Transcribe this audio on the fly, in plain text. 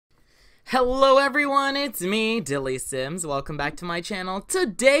Hello everyone, it's me, DillysSims. Welcome back to my channel.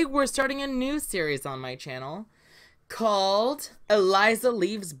 Today we're starting a new series on my channel called Eliza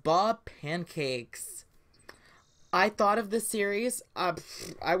Leaves Bob Pancakes. I thought of this series,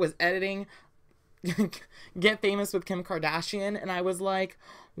 I was editing Get Famous with Kim Kardashian, and I was like,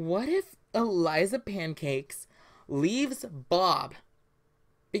 what if Eliza Pancakes leaves Bob?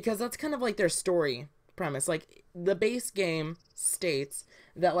 Because that's kind of like their story premise. Like, the base game states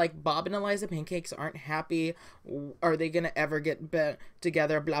that, like, Bob and Eliza Pancakes aren't happy. Are they gonna ever get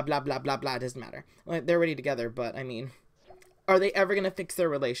together? Blah, blah, blah, blah, blah. It doesn't matter. Like, they're already together, but, I mean, are they ever gonna fix their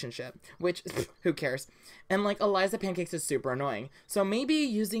relationship? Which, who cares? And, like, Eliza Pancakes is super annoying. So maybe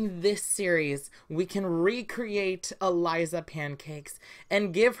using this series, we can recreate Eliza Pancakes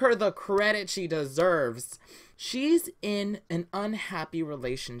and give her the credit she deserves. She's in an unhappy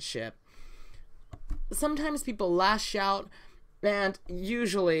relationship. Sometimes people lash out, and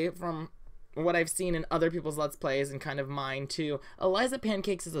usually, from what I've seen in other people's Let's Plays and kind of mine too, Eliza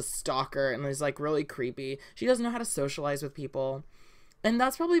Pancakes is a stalker and is, like, really creepy. She doesn't know how to socialize with people. And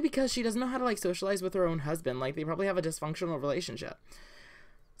that's probably because she doesn't know how to, like, socialize with her own husband. Like, they probably have a dysfunctional relationship.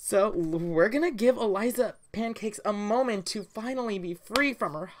 So, we're gonna give Eliza Pancakes a moment to finally be free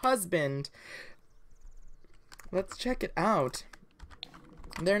from her husband. Let's check it out.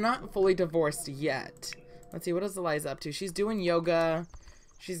 They're not fully divorced yet. Let's see, what is Eliza up to? She's doing yoga.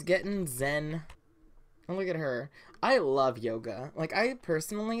 She's getting zen. Oh, look at her. I love yoga. Like, I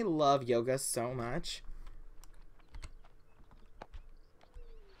personally love yoga so much.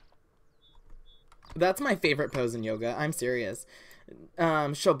 That's my favorite pose in yoga. I'm serious.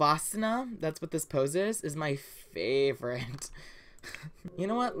 Shavasana, that's what this pose is my favorite. You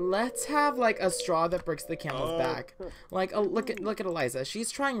know what? Let's have, like, a straw that breaks the camel's back. Like, look at Eliza. She's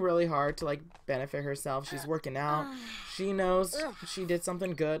trying really hard to, like, benefit herself. She's working out. She knows she did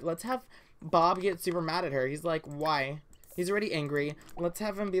something good. Let's have Bob get super mad at her. He's like, why? He's already angry. Let's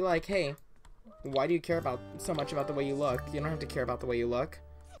have him be like, hey, why do you care so much about the way you look? You don't have to care about the way you look.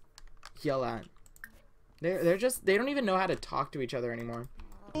 Yell at. They don't even know how to talk to each other anymore.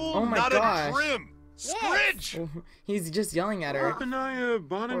 Oh my gosh. Scritch! Oh, he's just yelling at her.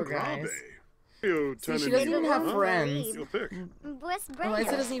 Poor guys. See, she doesn't even have friends.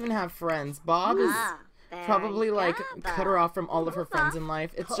 Eliza doesn't even have friends. Bob is probably, like, cut her off from all of her friends in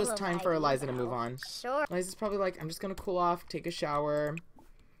life. It's just time for Eliza to move on. Eliza's probably like, I'm just gonna cool off, take a shower.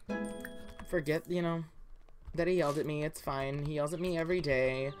 Forget, you know, that he yelled at me. It's fine. He yells at me every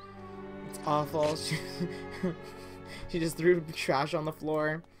day. It's awful. She just threw trash on the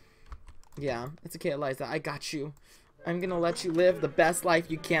floor. Yeah, it's okay, Eliza. I got you. I'm gonna let you live the best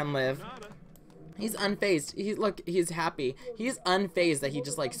life you can live. He's unfazed. He's happy. He's unfazed that he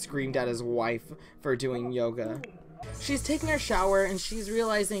just, like, screamed at his wife for doing yoga. She's taking her shower and she's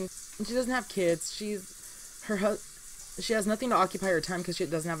realizing she doesn't have kids. She has nothing to occupy her time because she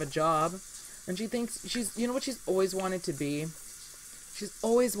doesn't have a job. And she thinks you know what she's always wanted to be? She's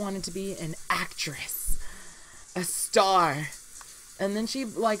always wanted to be an actress. A star. And then she,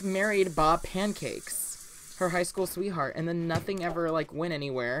 like, married Bob Pancakes, her high school sweetheart, and then nothing ever, like, went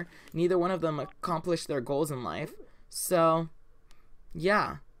anywhere. Neither one of them accomplished their goals in life. So,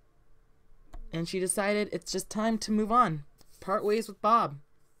 yeah. And she decided it's just time to move on. Part ways with Bob.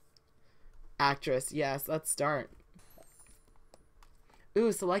 Actress, yes, let's start.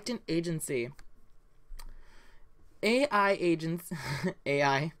 Ooh, select an agency. AI agents.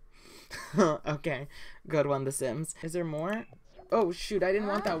 AI. Okay, good one, The Sims. Is there more? Oh, shoot, I didn't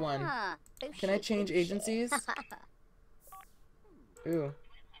want that one. Can I change agencies? Ooh.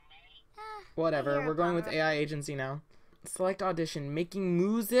 Whatever, we're going with AI agency now. Select audition. Making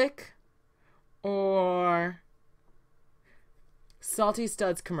music or Salty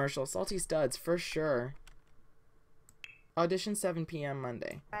Studs commercial. Salty Studs, for sure. Audition 7 p.m.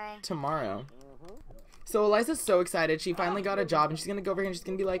 Monday. Tomorrow. So Eliza's so excited. She finally got a job, and she's gonna go over here and she's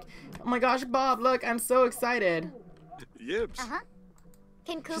gonna be like, oh my gosh, Bob, look, I'm so excited. Yips.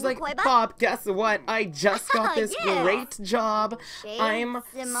 She's like, Bob, guess what? I just got this great job. I'm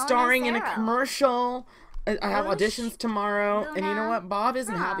starring in a commercial. I have auditions tomorrow. And you know what? Bob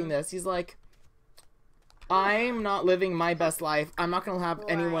isn't having this. He's like, I'm not living my best life. I'm not going to have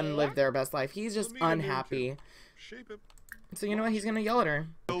anyone live their best life. He's just unhappy. So you know what? He's going to yell at her.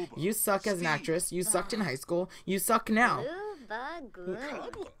 You suck as an actress. You sucked in high school. You suck now.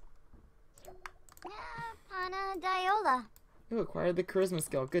 Ooh, acquired the charisma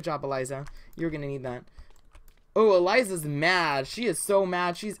skill. Good job, Eliza. You're gonna need that. Oh, Eliza's mad. She is so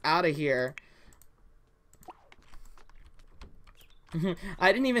mad. She's out of here.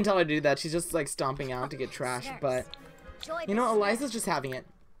 I didn't even tell her to do that. She's just, like, stomping out to get trash. But, you know, Eliza's just having it.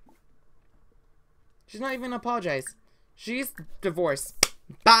 She's not even apologize. She's divorced.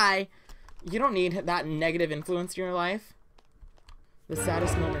 Bye. You don't need that negative influence in your life. The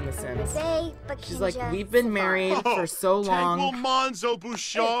saddest moment in The Sims. She's like, we've been married for so long. Oh,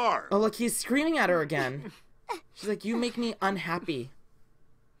 look, he's screaming at her again. She's like, you make me unhappy.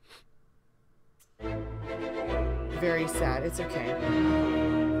 Very sad. It's okay.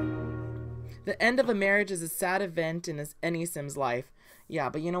 The end of a marriage is a sad event in any Sim's life. Yeah,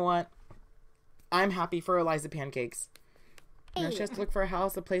 but you know what? I'm happy for Eliza Pancakes. Now she has to look for a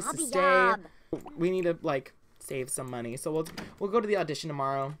house, a place to stay. We need to, like, save some money. So we'll go to the audition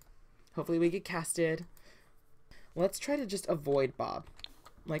tomorrow. Hopefully we get casted. Let's try to just avoid Bob.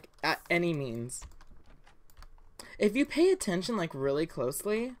 Like, at any means. If you pay attention, like, really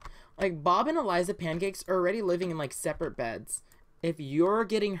closely, like, Bob and Eliza Pancakes are already living in, like, separate beds. If you're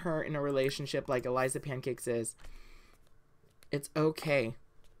getting hurt in a relationship like Eliza Pancakes is, it's okay.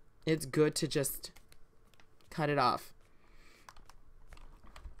 It's good to just cut it off.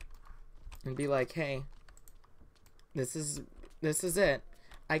 And be like, hey, this is it.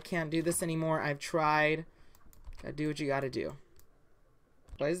 I can't do this anymore. I've tried. Gotta do what you gotta do.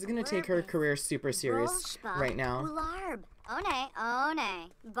 Eliza's gonna take her career super serious right now.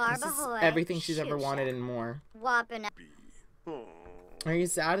 This is everything she's ever wanted and more. Are you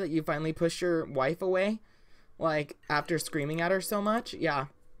sad that you finally pushed your wife away? Like, after screaming at her so much? Yeah,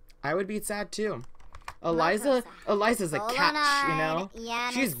 I would be sad too. Eliza's a catch, you know?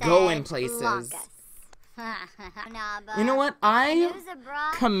 She's going places. You know what? I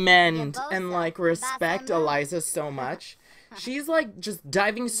commend and, like, respect Eliza so much. She's, like, just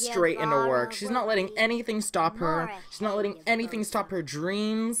diving straight into work. She's not letting anything stop her. She's not letting anything stop her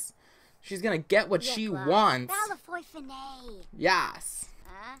dreams. She's gonna get what she wants. Yes.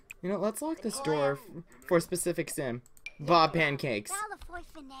 You know, let's lock this door for a specific Sim. Bob Pancakes.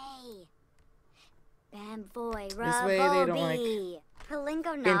 This way they don't, like,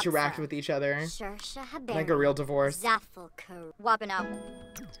 interact with each other like a real divorce.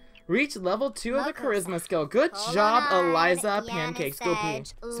 Reach level 2 of the charisma skill. Good job, Eliza Pancakes. Go pee.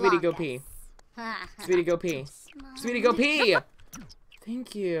 Sweetie, go pee. Sweetie, go pee. Sweetie, go pee!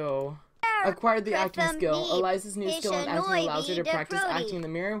 Thank you. Acquired the acting skill. Eliza's new skill in acting allows her to practice acting in the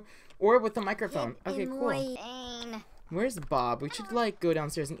mirror or with the microphone. Okay, cool. Where's Bob? We should, like, go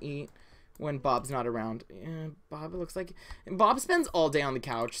downstairs and eat when Bob's not around. Yeah, Bob, it looks like... Bob spends all day on the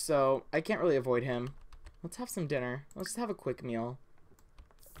couch, so I can't really avoid him. Let's have some dinner. Let's just have a quick meal.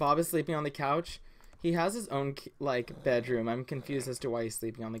 Bob is sleeping on the couch. He has his own, like, bedroom. I'm confused as to why he's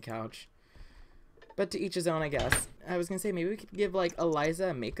sleeping on the couch. But to each his own, I guess. I was gonna say, maybe we could give, like, Eliza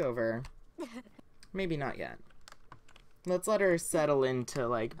a makeover. Maybe not yet. Let's let her settle into,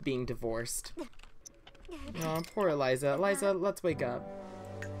 like, being divorced. Oh, poor Eliza. Eliza, let's wake up.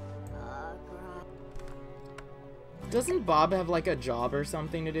 Doesn't Bob have, like, a job or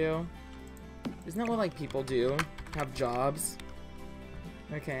something to do? Isn't that what, like, people do? Have jobs?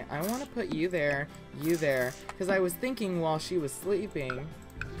 Okay, I want to put you there, because I was thinking while she was sleeping.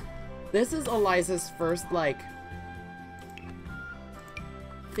 This is Eliza's first, like,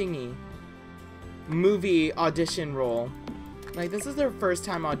 thingy. Movie audition role. Like, this is their first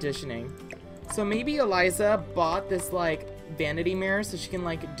time auditioning. So maybe Eliza bought this, like, vanity mirror so she can,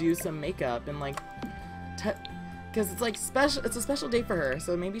 like, do some makeup and, like, because it's, like, it's a special day for her,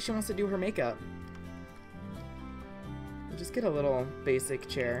 so maybe she wants to do her makeup. Just get a little basic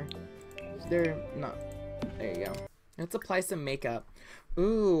chair. There you go. Let's apply some makeup.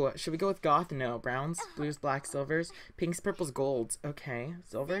 Ooh, should we go with goth? No. Browns, blues, blacks, silvers, pinks, purples, golds. Okay,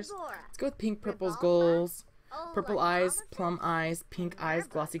 silvers. Let's go with pink, purples, golds. Purple eyes, plum eyes, pink eyes,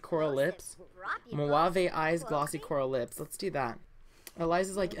 glossy coral lips. Mauve eyes, glossy coral lips. Let's do that.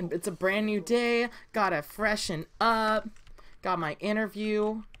 Eliza's like, it's a brand new day. Gotta freshen up. Got my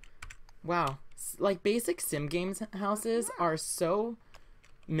interview. Wow. Like, basic sim games houses are so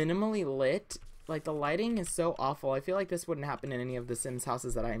minimally lit. Like, the lighting is so awful. I feel like this wouldn't happen in any of the Sims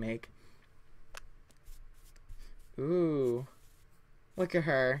houses that I make. Ooh. Look at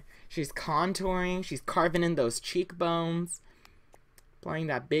her. She's contouring. She's carving in those cheekbones. Applying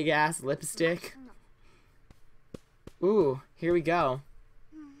that big-ass lipstick. Ooh, here we go.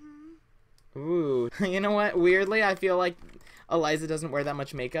 Ooh. You know what? Weirdly, I feel like Eliza doesn't wear that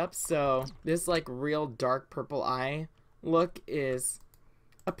much makeup, so this, like, real dark purple eye look is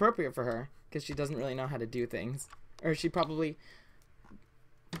appropriate for her, because she doesn't really know how to do things. Or she probably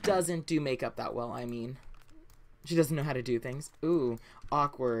doesn't do makeup that well, I mean. She doesn't know how to do things. Ooh,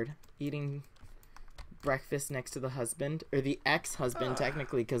 awkward. Eating breakfast next to the husband, or the ex-husband,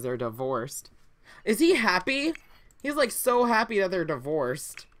 technically, because they're divorced. Is he happy? He's, like, so happy that they're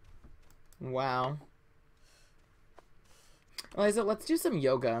divorced. Wow. Eliza, let's do some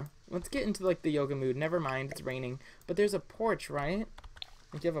yoga. Let's get into like the yoga mood. Never mind, it's raining. But there's a porch, right?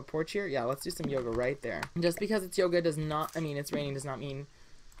 Like, you have a porch here? Yeah, let's do some yoga right there. Just because it's yoga does not, it's raining does not mean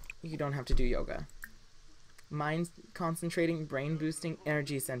you don't have to do yoga. Mind concentrating, brain boosting,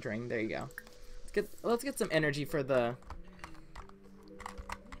 energy centering. There you go. Let's get some energy for the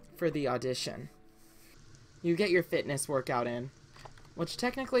audition. You get your fitness workout in. Which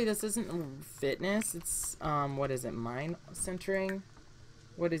technically this isn't fitness, it's what is it? Mind centering?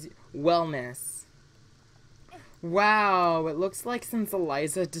 What is it? Wellness. Wow, it looks like since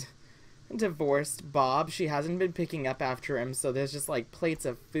Eliza divorced Bob, she hasn't been picking up after him, so there's just like plates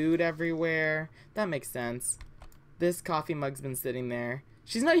of food everywhere. That makes sense. This coffee mug's been sitting there.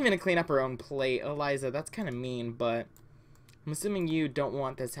 She's not even gonna clean up her own plate, Eliza. That's kind of mean, but I'm assuming you don't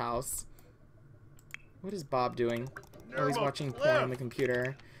want this house. What is Bob doing? Oh, he's watching porn on the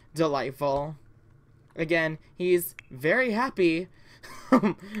computer. Delightful. Again, he's very happy,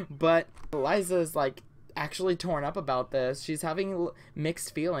 but Eliza's like actually torn up about this. She's having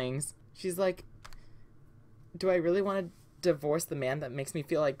mixed feelings. She's like, do I really want to divorce the man that makes me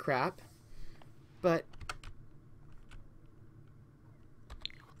feel like crap? But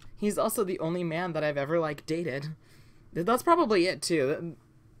he's also the only man that I've ever like dated. That's probably it too.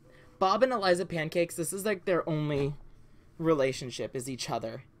 Bob and Eliza Pancakes, this is like their only relationship, is each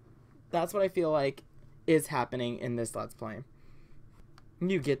other. That's what I feel like is happening in this Let's Play.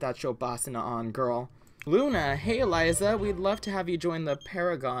 You get that show bossing on, girl. Luna, hey Eliza, we'd love to have you join the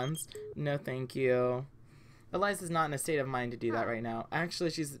Paragons. No thank you. Eliza's not in a state of mind to do that right now.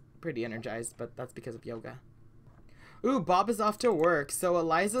 Actually, she's pretty energized, but that's because of yoga. Ooh, Bob is off to work, so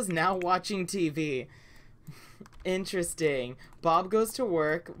Eliza's now watching TV. Interesting. Bob goes to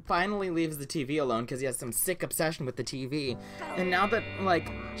work, finally leaves the TV alone because he has some sick obsession with the TV. And now that, like,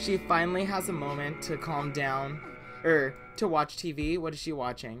 she finally has a moment to calm down, to watch TV, what is she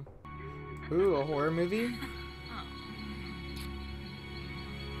watching? Ooh, a horror movie?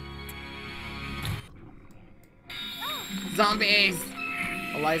 Zombies!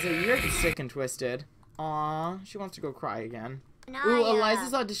 Eliza, you're sick and twisted. Aw, she wants to go cry again. Ooh,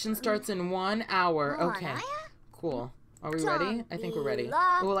 Eliza's audition starts in 1 hour. Okay, cool. Are we ready? I think we're ready.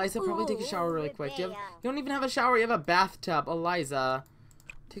 Ooh, Eliza, probably take a shower really quick. You don't even have a shower, you have a bathtub. Eliza,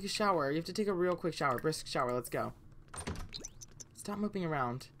 take a shower. You have to take a real quick shower. Brisk shower, let's go. Stop moving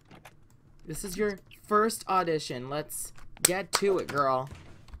around. This is your first audition. Let's get to it, girl.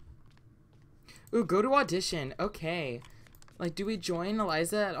 Ooh, go to audition. Okay. Like, do we join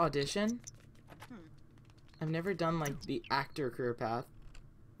Eliza at audition? I've never done, like, the actor career path.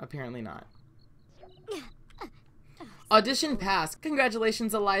 Apparently not. Audition passed.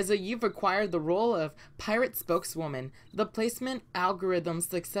 Congratulations, Eliza. You've acquired the role of pirate spokeswoman. The placement algorithm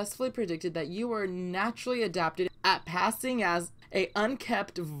successfully predicted that you were naturally adapted at passing as a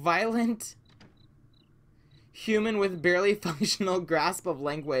unkept, violent human with barely functional grasp of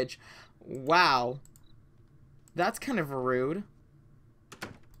language. Wow. That's kind of rude.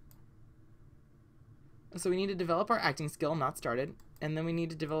 So we need to develop our acting skill, not started, and then we need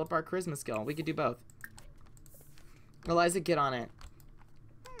to develop our charisma skill. We could do both. Eliza, get on it.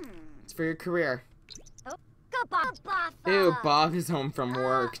 It's for your career. Ew, Bob is home from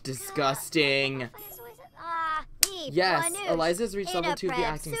work. Disgusting. Yes, Eliza's reached level 2 of the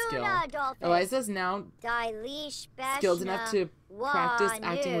acting skill. Eliza's now skilled enough to practice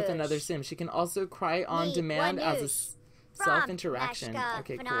acting with another sim. She can also cry on demand as a self-interaction.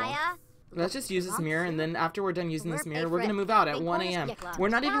 Okay, cool. Let's just use this mirror, and then after we're done using this mirror, we're going to move out at 1 a.m. We're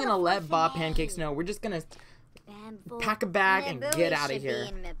not even going to let Bob Pancakes know. We're just going to pack a bag and get out of here.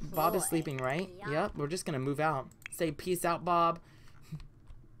 Bob is sleeping, right? Yep, we're just going to move out. Say peace out, Bob.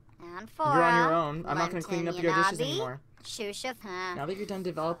 You're on your own. I'm not going to clean up your dishes anymore. Now that you're done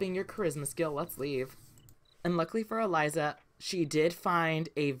developing your charisma skill, let's leave. And luckily for Eliza, she did find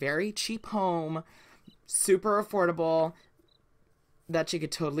a very cheap home, super affordable, that she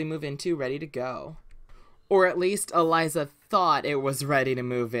could totally move into, ready to go. Or at least Eliza thought it was ready to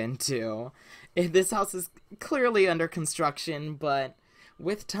move into. This house is clearly under construction, but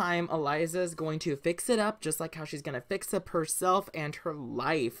with time, Eliza is going to fix it up, just like how she's going to fix up herself and her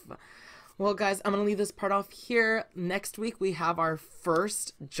life. Well, guys, I'm going to leave this part off here. Next week, we have our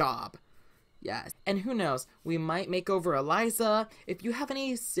first job. Yes, and who knows, we might make over Eliza. If you have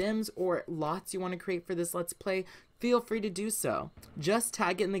any Sims or lots you want to create for this Let's Play, feel free to do so. Just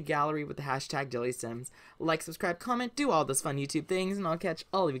tag it in the gallery with the hashtag DillysSims. Like, subscribe, comment, do all those fun YouTube things, and I'll catch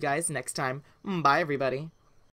all of you guys next time. Bye, everybody.